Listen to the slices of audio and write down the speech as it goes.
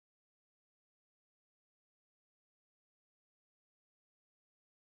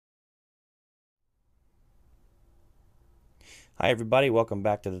Hi everybody, welcome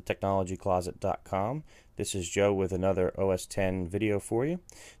back to the technologycloset.com. This is Joe with another OS X video for you.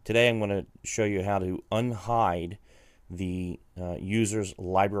 Today I'm going to show you how to unhide the user's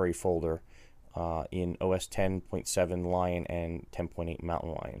library folder in OS 10.7 Lion and 10.8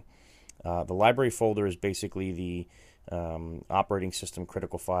 Mountain Lion. The library folder is basically the operating system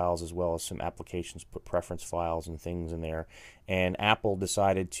critical files, as well as some applications, put preference files and things in there. And Apple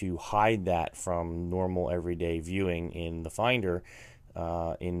decided to hide that from normal everyday viewing in the Finder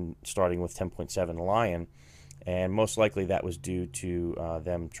in starting with 10.7 Lion. And most likely that was due to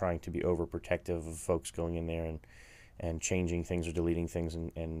them trying to be overprotective of folks going in there and changing things or deleting things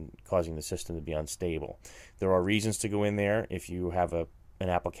and causing the system to be unstable. There are reasons to go in there. If you have an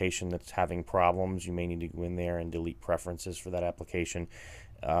application that's having problems, you may need to go in there and delete preferences for that application.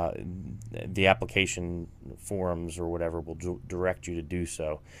 The application forums or whatever will direct you to do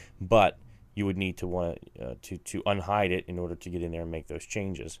so, but you would need to want to unhide it in order to get in there and make those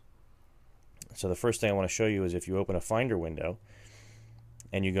changes. So the first thing I want to show you is if you open a Finder window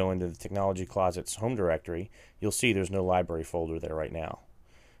and you go into the Technology Closet's home directory, you'll see there's no library folder there right now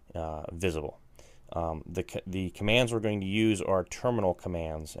visible. The commands we're going to use are terminal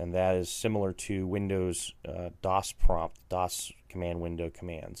commands, and that is similar to Windows DOS prompt, DOS command window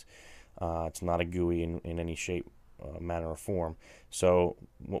commands. It's not a GUI in any shape, manner, or form. So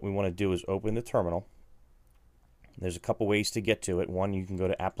what we want to do is open the terminal. There's a couple ways to get to it. One, you can go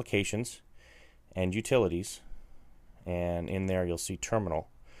to Applications and Utilities, and in there you'll see Terminal.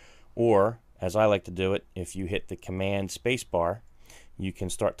 Or, as I like to do it, if you hit the Command spacebar, you can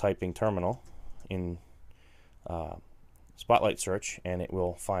start typing Terminal in Spotlight search, and it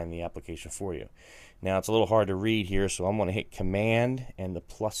will find the application for you. Now it's a little hard to read here, so I'm going to hit Command and the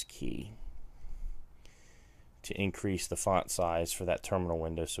plus key to increase the font size for that terminal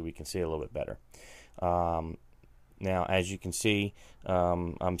window so we can see it a little bit better. Now, as you can see,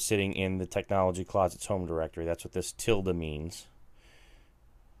 I'm sitting in the Technology Closet's home directory. That's what this tilde means.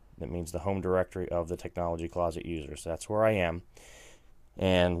 That means the home directory of the Technology Closet user. So that's where I am.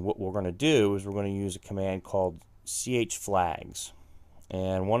 And what we're going to do is we're going to use a command called chflags.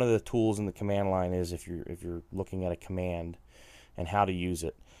 And one of the tools in the command line is if you're looking at a command and how to use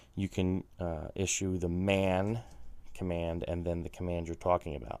it, you can issue the man command and then the command you're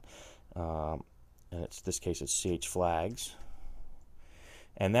talking about. And this case it's chflags.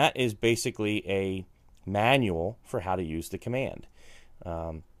 And that is basically a manual for how to use the command.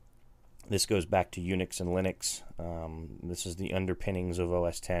 This goes back to Unix and Linux. This is the underpinnings of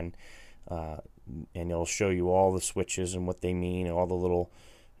OS X, and it'll show you all the switches and what they mean, and all the little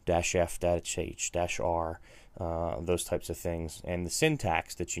 -F, -H, -R, those types of things, and the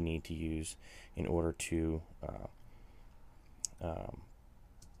syntax that you need to use in order to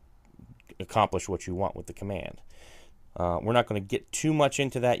accomplish what you want with the command. We're not going to get too much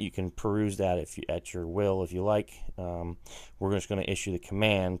into that. You can peruse that at your will if you like. We're just going to issue the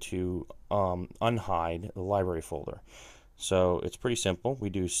command to unhide the library folder. So it's pretty simple. We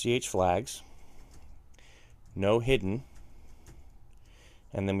do chflags, no hidden,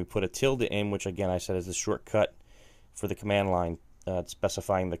 and then we put a tilde in, which again I said is the shortcut for the command line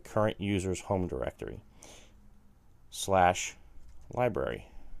specifying the current user's home directory, /library/.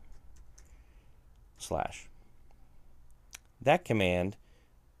 That command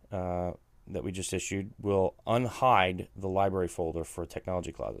that we just issued will unhide the library folder for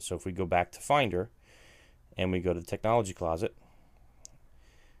Technology Closet. So if we go back to Finder and we go to the Technology Closet,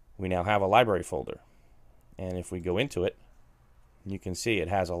 we now have a library folder. And if we go into it, you can see it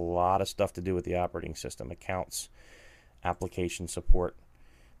has a lot of stuff to do with the operating system, accounts, application support,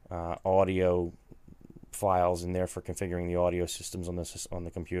 audio files in there for configuring the audio systems on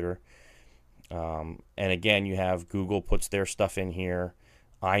the computer. And again, you have Google puts their stuff in here,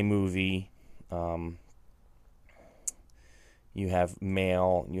 iMovie, you have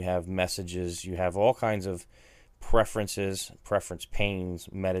mail, you have messages, you have all kinds of preferences, preference panes,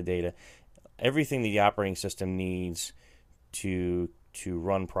 metadata, everything the operating system needs to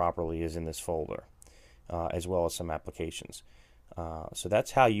run properly is in this folder, as well as some applications. So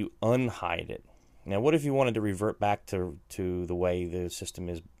that's how you unhide it. Now, what if you wanted to revert back to the way the system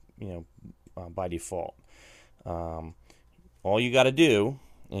is, by default? All you got to do,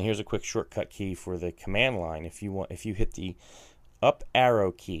 and here's a quick shortcut key for the command line. If you hit the up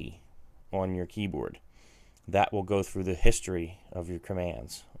arrow key on your keyboard, that will go through the history of your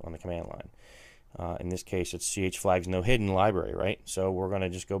commands on the command line. In this case, it's chflags no hidden library, right? So we're going to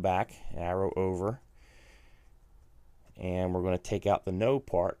just go back, arrow over, and we're going to take out the no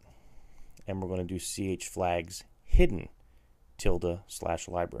part, and we're going to do chflags hidden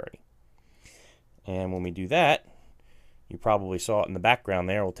tilde/library. And when we do that, You probably saw it in the background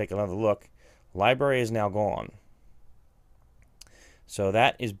there. We'll take another look. Library is now gone. So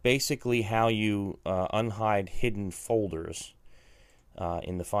that is basically how you unhide hidden folders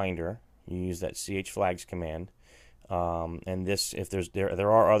in the Finder. You use that chflags command. And this, if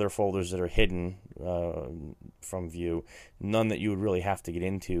there are other folders that are hidden from view, none that you would really have to get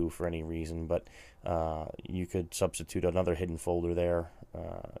into for any reason, but you could substitute another hidden folder there,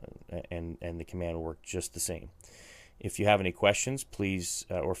 and the command will work just the same. If you have any questions, please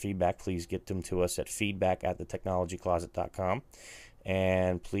or feedback, please get them to us at feedback@thetechnologycloset.com.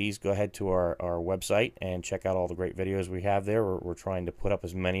 And please go ahead to our website and check out all the great videos we have there. We're trying to put up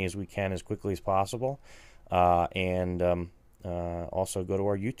as many as we can as quickly as possible. And also go to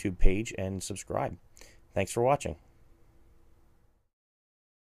our YouTube page and subscribe. Thanks for watching.